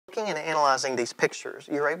looking and analyzing these pictures,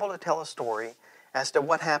 you're able to tell a story as to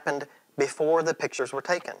what happened before the pictures were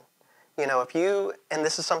taken. You know, if you, and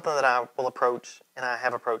this is something that I will approach, and I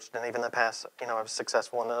have approached, and even in the past, you know, I was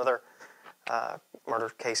successful in another murder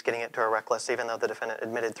case getting it to a reckless, even though the defendant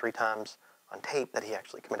admitted 3 times on tape that he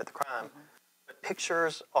actually committed the crime. But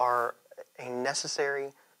pictures are a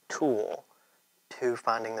necessary tool to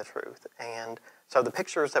finding the truth. And so the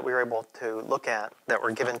pictures that we were able to look at that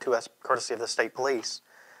were given to us courtesy of the state police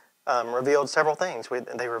revealed several things.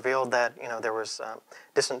 They revealed that, you know, there was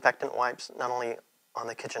disinfectant wipes not only on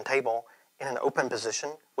the kitchen table in an open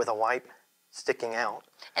position with a wipe sticking out.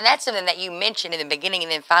 And that's something that you mentioned in the beginning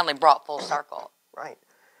and then finally brought full circle. Right.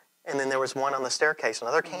 And then there was one on the staircase,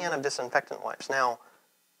 another can of disinfectant wipes. Now,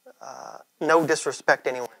 no disrespect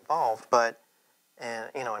to anyone involved, but, and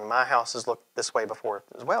you know, and my house has looked this way before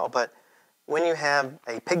as well, but when you have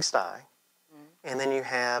a pigsty and then you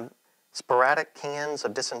have sporadic cans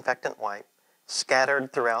of disinfectant wipe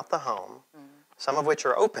scattered throughout the home, some of which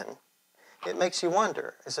are open, it makes you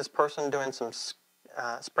wonder, is this person doing some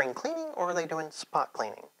spring cleaning or are they doing spot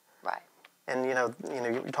cleaning? Right. And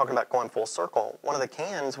you're talking about going full circle. One of the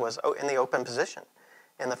cans was in the open position.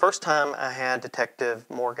 And the first time I had Detective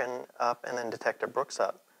Morgan up and then Detective Brooks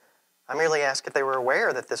up, I merely asked if they were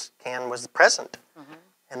aware that this can was present.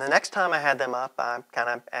 And the next time I had them up, I kind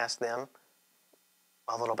of asked them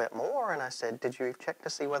a little bit more, and I said, did you check to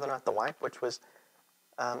see whether or not the wipe, which was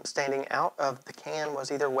standing out of the can,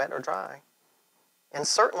 was either wet or dry? And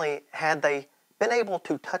certainly, had they been able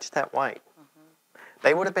to touch that wipe,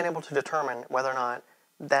 they would have been able to determine whether or not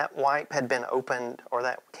that wipe had been opened or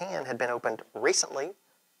that can had been opened recently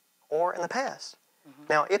or in the past.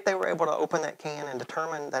 Now, if they were able to open that can and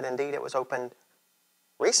determine that indeed it was opened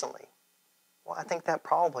recently, well, I think that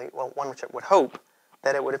probably, well, one which would hope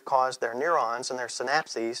that it would have caused their neurons and their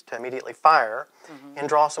synapses to immediately fire and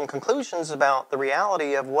draw some conclusions about the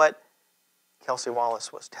reality of what Kelsey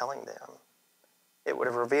Wallace was telling them. It would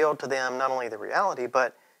have revealed to them not only the reality,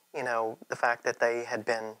 but, you know, the fact that they had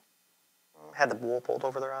the wool pulled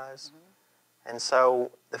over their eyes. And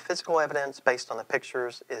so the physical evidence based on the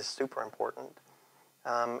pictures is super important.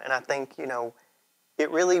 And I think, you know,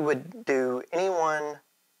 it really would do anyone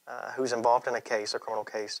who's involved in a case, a criminal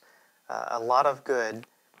case, a lot of good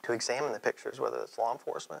to examine the pictures, whether it's law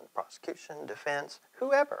enforcement, prosecution, defense,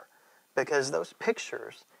 whoever, because those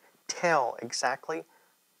pictures tell exactly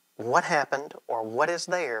what happened or what is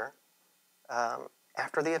there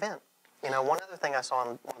after the event. You know, one other thing I saw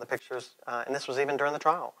in one of the pictures, and this was even during the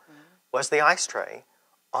trial, was the ice tray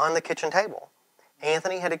on the kitchen table.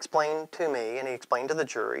 Anthony had explained to me, and he explained to the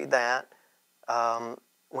jury, that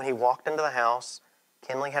when he walked into the house,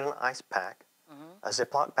 Kinley had an ice pack, a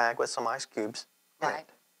Ziploc bag with some ice cubes in it,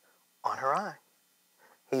 on her eye.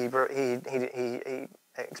 He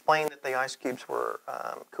explained that the ice cubes were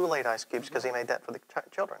Kool-Aid ice cubes because he made that for the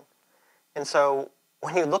children. And so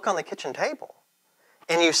when you look on the kitchen table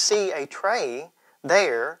and you see a tray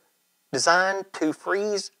there designed to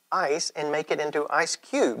freeze ice and make it into ice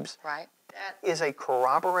cubes, right, that is a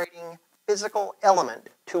corroborating physical element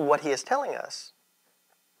to what he is telling us.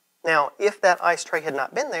 Now, if that ice tray had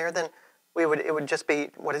not been there, then it would just be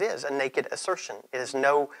what it is, a naked assertion. It is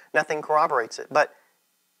nothing corroborates it. But,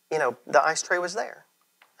 you know, the ice tray was there.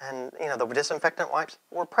 And, you know, the disinfectant wipes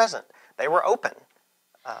were present. They were open.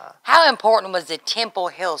 How important was the Temple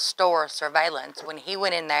Hill store surveillance when he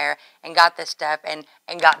went in there and got this stuff and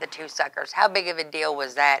got the 2 suckers? How big of a deal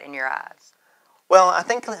was that in your eyes? Well, I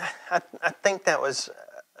think that was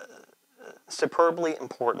superbly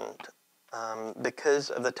important because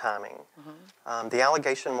of the timing. The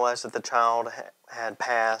allegation was that the child had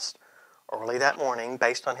passed early that morning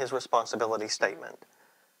based on his responsibility statement.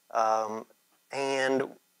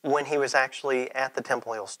 And when he was actually at the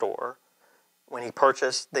Temple Hill store, when he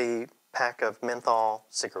purchased the pack of menthol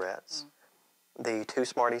cigarettes, the 2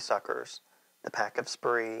 Smartie suckers, the pack of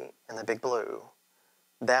Spree, and the Big Blue,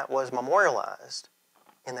 that was memorialized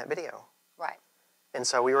in that video. Right. And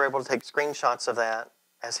so we were able to take screenshots of that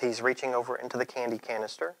as he's reaching over into the candy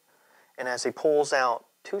canister. And as he pulls out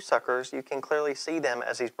 2 suckers, you can clearly see them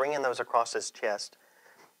as he's bringing those across his chest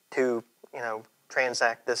to, you know,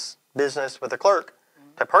 transact this business with the clerk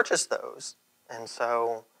to purchase those. And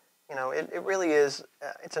so, you know, it really is,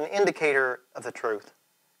 it's an indicator of the truth.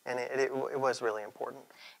 And it was really important.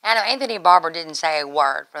 I know Anthony Barbour didn't say a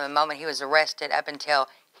word from the moment he was arrested up until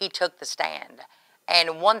he took the stand.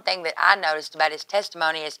 And one thing that I noticed about his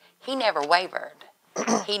testimony is he never wavered.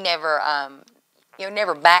 He never,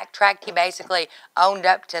 never backtracked. He basically owned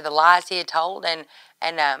up to the lies he had told, and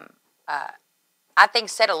I think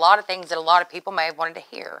said a lot of things that a lot of people may have wanted to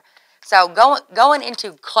hear. So going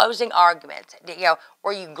into closing arguments,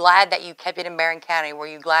 were you glad that you kept it in Barron County? Were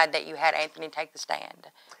you glad that you had Anthony take the stand?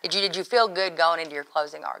 Did you feel good going into your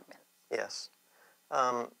closing argument? Yes.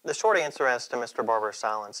 The short answer as to Mr. Barbour's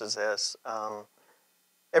silence is this.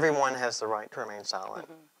 Everyone has the right to remain silent.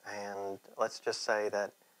 And let's just say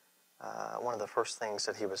that one of the first things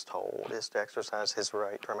that he was told is to exercise his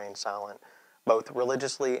right to remain silent, both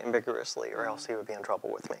religiously and vigorously, or else he would be in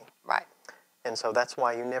trouble with me. Right. And so that's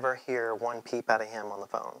why you never hear one peep out of him on the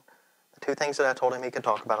phone. The two things that I told him he could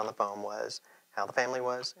talk about on the phone was how the family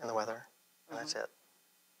was and the weather, and that's it.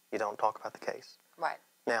 You don't talk about the case. Right.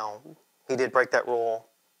 Now, he did break that rule,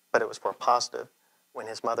 but it was for a positive when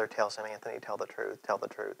his mother tells him, Anthony, tell the truth,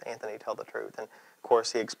 Anthony, tell the truth. And, of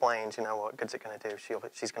course, he explains, what good's it going to do?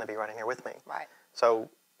 She's going to be right in here with me. Right.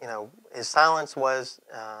 So, his silence was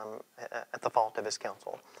at the fault of his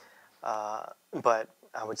counsel. But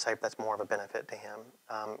I would say that's more of a benefit to him.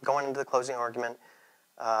 Going into the closing argument,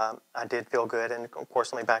 I did feel good. And, of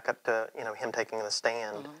course, let me back up to, him taking the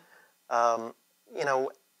stand. The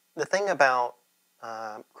thing about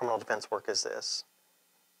criminal defense work is this.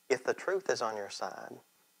 If the truth is on your side,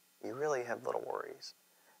 you really have little worries.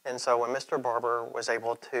 And so when Mr. Barbour was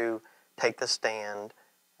able to take the stand,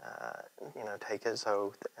 take his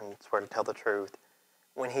oath and swear to tell the truth,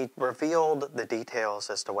 when he revealed the details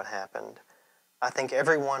as to what happened, I think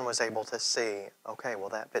everyone was able to see, okay, well,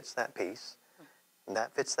 that fits that piece, and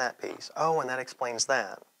that fits that piece. Oh, and that explains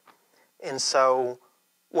that. And so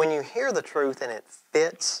when you hear the truth and it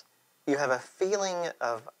fits, you have a feeling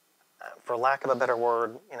of, for lack of a better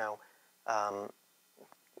word,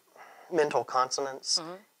 mental consonance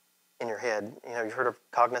in your head. You've heard of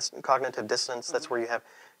cognitive dissonance. That's where you have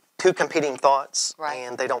two competing thoughts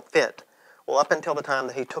and they don't fit. Well, up until the time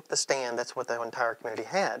that he took the stand, that's what the entire community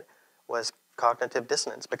had, was cognitive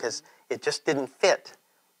dissonance, because it just didn't fit.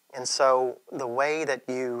 And so the way that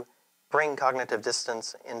you bring cognitive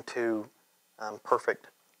dissonance into perfect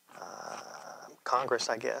Congress,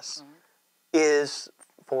 I guess, is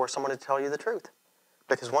for someone to tell you the truth.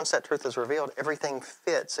 Because once that truth is revealed, everything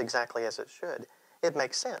fits exactly as it should. It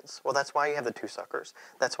makes sense. Well, that's why you have the two suckers.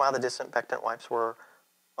 That's why the disinfectant wipes were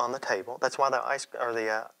on the table. That's why the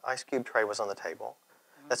ice cube tray was on the table.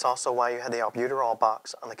 That's also why you had the albuterol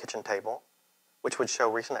box on the kitchen table, which would show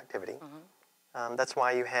recent activity. That's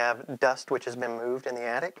why you have dust which has been moved in the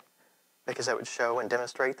attic, because that would show and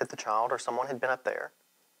demonstrate that the child or someone had been up there.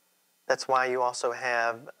 That's why you also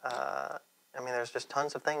have, there's just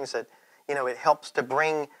tons of things that, it helps to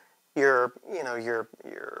bring your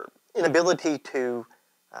inability to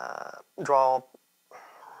draw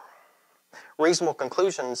reasonable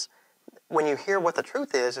conclusions. When you hear what the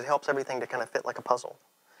truth is, it helps everything to kind of fit like a puzzle.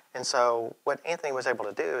 And so what Anthony was able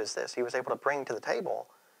to do is this. He was able to bring to the table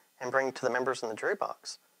and bring to the members in the jury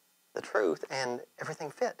box the truth, and everything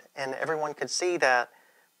fit. And everyone could see that,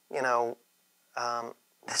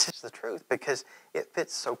 this is the truth, because it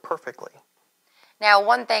fits so perfectly. Now,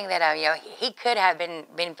 one thing that, he could have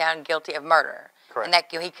been found guilty of murder. Correct. And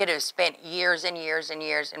that he could have spent years and years and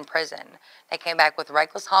years in prison. They came back with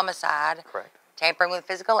reckless homicide. Correct. Tampering with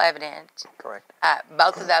physical evidence. Correct.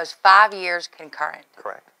 Both of those 5 years concurrent.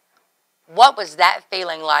 Correct. What was that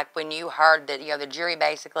feeling like when you heard that the jury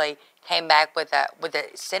basically came back with a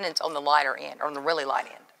sentence on the lighter end, or on the really light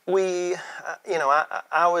end?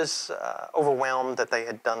 I was overwhelmed that they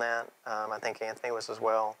had done that. I think Anthony was as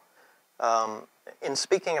well. In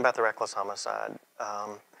speaking about the reckless homicide,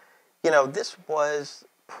 this was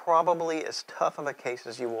probably as tough of a case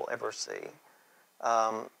as you will ever see.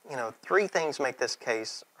 Three things make this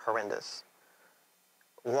case horrendous.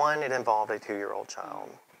 One, it involved a 2-year-old child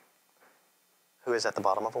who is at the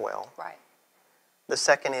bottom of a well. Right. The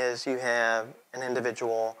second is you have an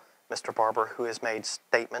individual, Mr. Barbour, who has made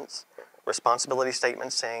statements, responsibility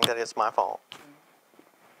statements, saying that it's my fault.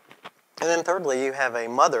 And then thirdly, you have a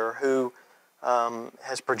mother who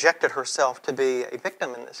has projected herself to be a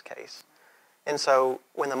victim in this case. And so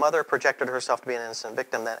when the mother projected herself to be an innocent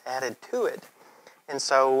victim, that added to it. And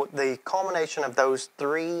so the culmination of those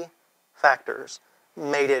three factors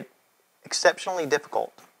made it exceptionally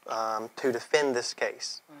difficult to defend this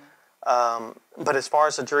case. But as far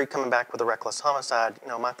as the jury coming back with a reckless homicide,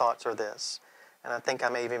 my thoughts are this. And I think I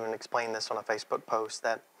may have even explained this on a Facebook post,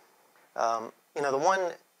 that, the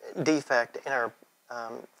one defect in our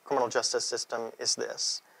criminal justice system is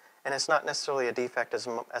this. And it's not necessarily a defect as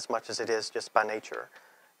much as it is just by nature.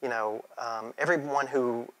 Everyone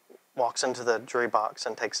who walks into the jury box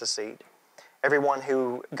and takes a seat, everyone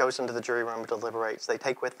who goes into the jury room and deliberates, they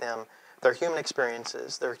take with them their human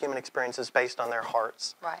experiences based on their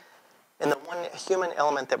hearts. Right. And the one human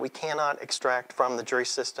element that we cannot extract from the jury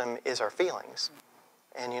system is our feelings.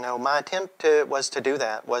 And, my attempt was to do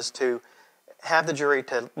that, was to have the jury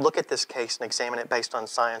to look at this case and examine it based on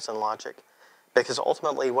science and logic. Because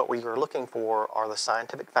ultimately what we were looking for are the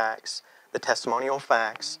scientific facts, the testimonial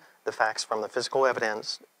facts, the facts from the physical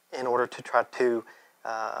evidence, in order to try to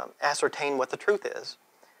ascertain what the truth is.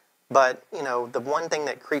 But, the one thing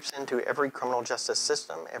that creeps into every criminal justice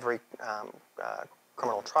system, every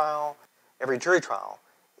criminal trial, every jury trial,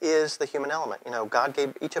 is the human element. God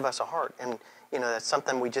gave each of us a heart, and, that's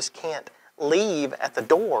something we just can't leave at the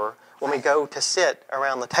door when we go to sit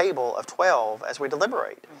around the table of 12 as we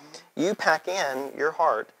deliberate. You pack in your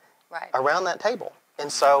heart around that table.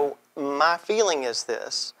 And so my feeling is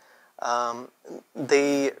this.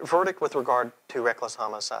 The verdict with regard to reckless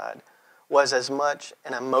homicide was as much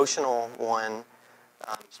an emotional one,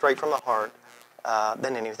 straight from the heart,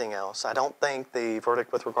 than anything else. I don't think the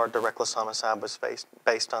verdict with regard to reckless homicide was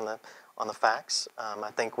based on the facts.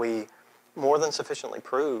 I think we more than sufficiently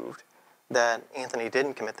proved that Anthony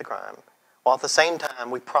didn't commit the crime, while at the same time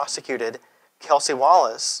we prosecuted Kelsey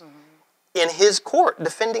Wallace in his court,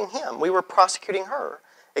 defending him. We were prosecuting her,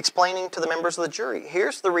 explaining to the members of the jury,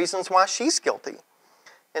 here's the reasons why she's guilty.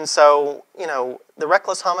 And so, the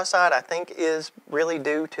reckless homicide, I think, is really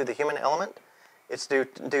due to the human element. It's due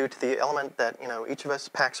to the element that, each of us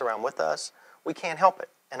packs around with us. We can't help it.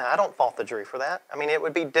 And I don't fault the jury for that. I mean, it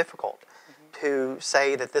would be difficult to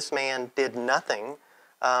say that this man did nothing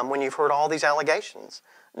when you've heard all these allegations.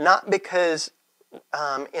 Not because,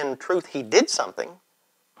 in truth, he did something,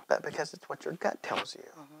 but because it's what your gut tells you.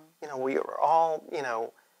 We are all,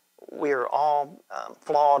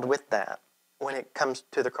 flawed with that when it comes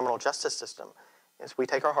to the criminal justice system. Is we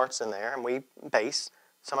take our hearts in there and we base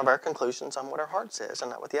some of our conclusions on what our heart says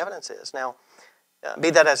and not what the evidence is. Now,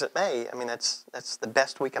 be that as it may, I mean, that's the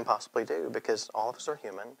best we can possibly do, because all of us are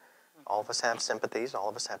human. All of us have sympathies. All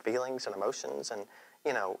of us have feelings and emotions. And,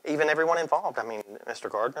 even everyone involved. I mean, Mr.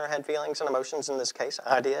 Gardner had feelings and emotions in this case.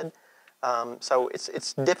 I did. So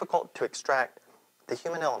it's difficult to extract the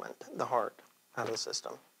human element, the heart, out of the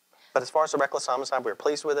system. But as far as the reckless homicide, we were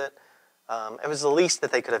pleased with it. It was the least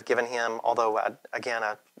that they could have given him, although, I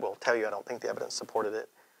will tell you, I don't think the evidence supported it.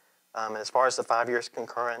 And as far as the 5 years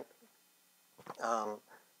concurrent,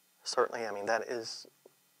 certainly, I mean, that is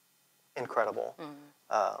incredible.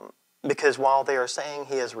 Because while they are saying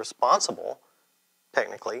he is responsible,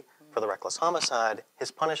 technically, for the reckless homicide,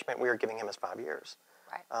 his punishment we are giving him is 5 years.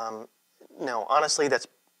 No, honestly, that's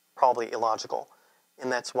probably illogical. And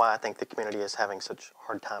that's why I think the community is having such a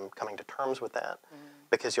hard time coming to terms with that.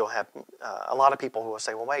 Because you'll have a lot of people who will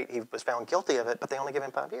say, well, wait, he was found guilty of it, but they only give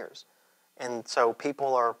him 5 years. And so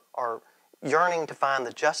people are yearning to find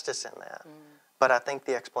the justice in that. But I think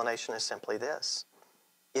the explanation is simply this.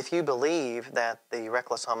 If you believe that the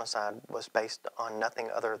reckless homicide was based on nothing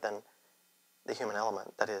other than the human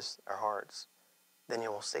element, that is, our hearts, then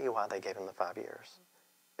you will see why they gave him the 5 years.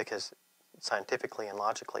 Because scientifically and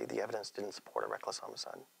logically, the evidence didn't support a reckless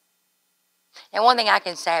homicide. And one thing I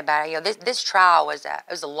can say about it, this trial was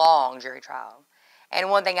a long jury trial. And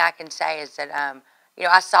one thing I can say is that,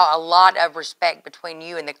 I saw a lot of respect between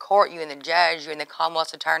you and the court, you and the judge, you and the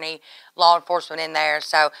Commonwealth's attorney, law enforcement in there.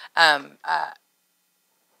 So,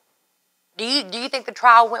 do you think the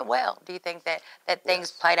trial went well? Do you think that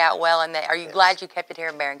things played out well? And are you glad you kept it here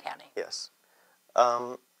in Barron County? Yes.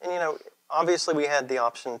 And, obviously we had the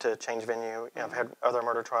option to change venue. I've had other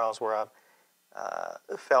murder trials where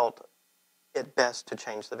I've felt it best to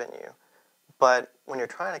change the venue. But when you're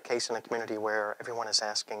trying a case in a community where everyone is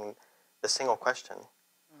asking the single question,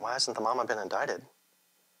 why hasn't the mama been indicted?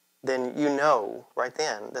 Then you know right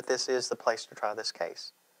then that this is the place to try this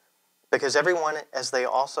case. Because everyone, as they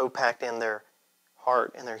also packed in their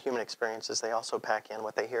heart and their human experiences, they also pack in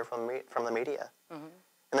what they hear from the media. And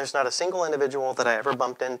there's not a single individual that I ever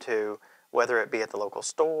bumped into, whether it be at the local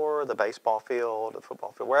store, the baseball field, the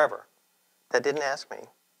football field, wherever, that didn't ask me,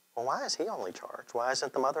 well, why is he only charged? Why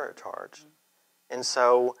isn't the mother charged? And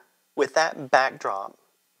so with that backdrop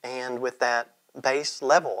and with that base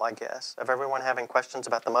level, I guess, of everyone having questions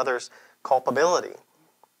about the mother's culpability,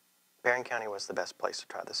 Barron County was the best place to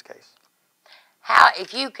try this case.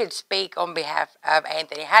 If you could speak on behalf of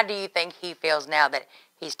Anthony, how do you think he feels now that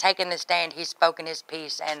he's taken the stand, he's spoken his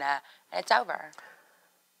piece, and it's over?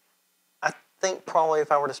 I think probably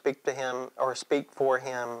if I were to speak to him or speak for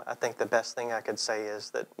him, I think the best thing I could say is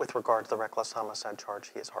that with regard to the reckless homicide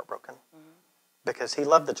charge, he is heartbroken because he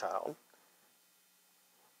loved the child.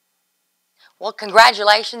 Well,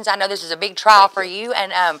 congratulations. I know this is a big trial for you,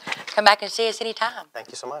 and come back and see us anytime. Thank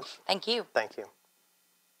you so much. Thank you. Thank you.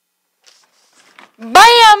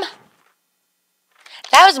 Bam!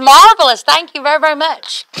 That was marvelous. Thank you very, very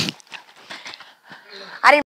much.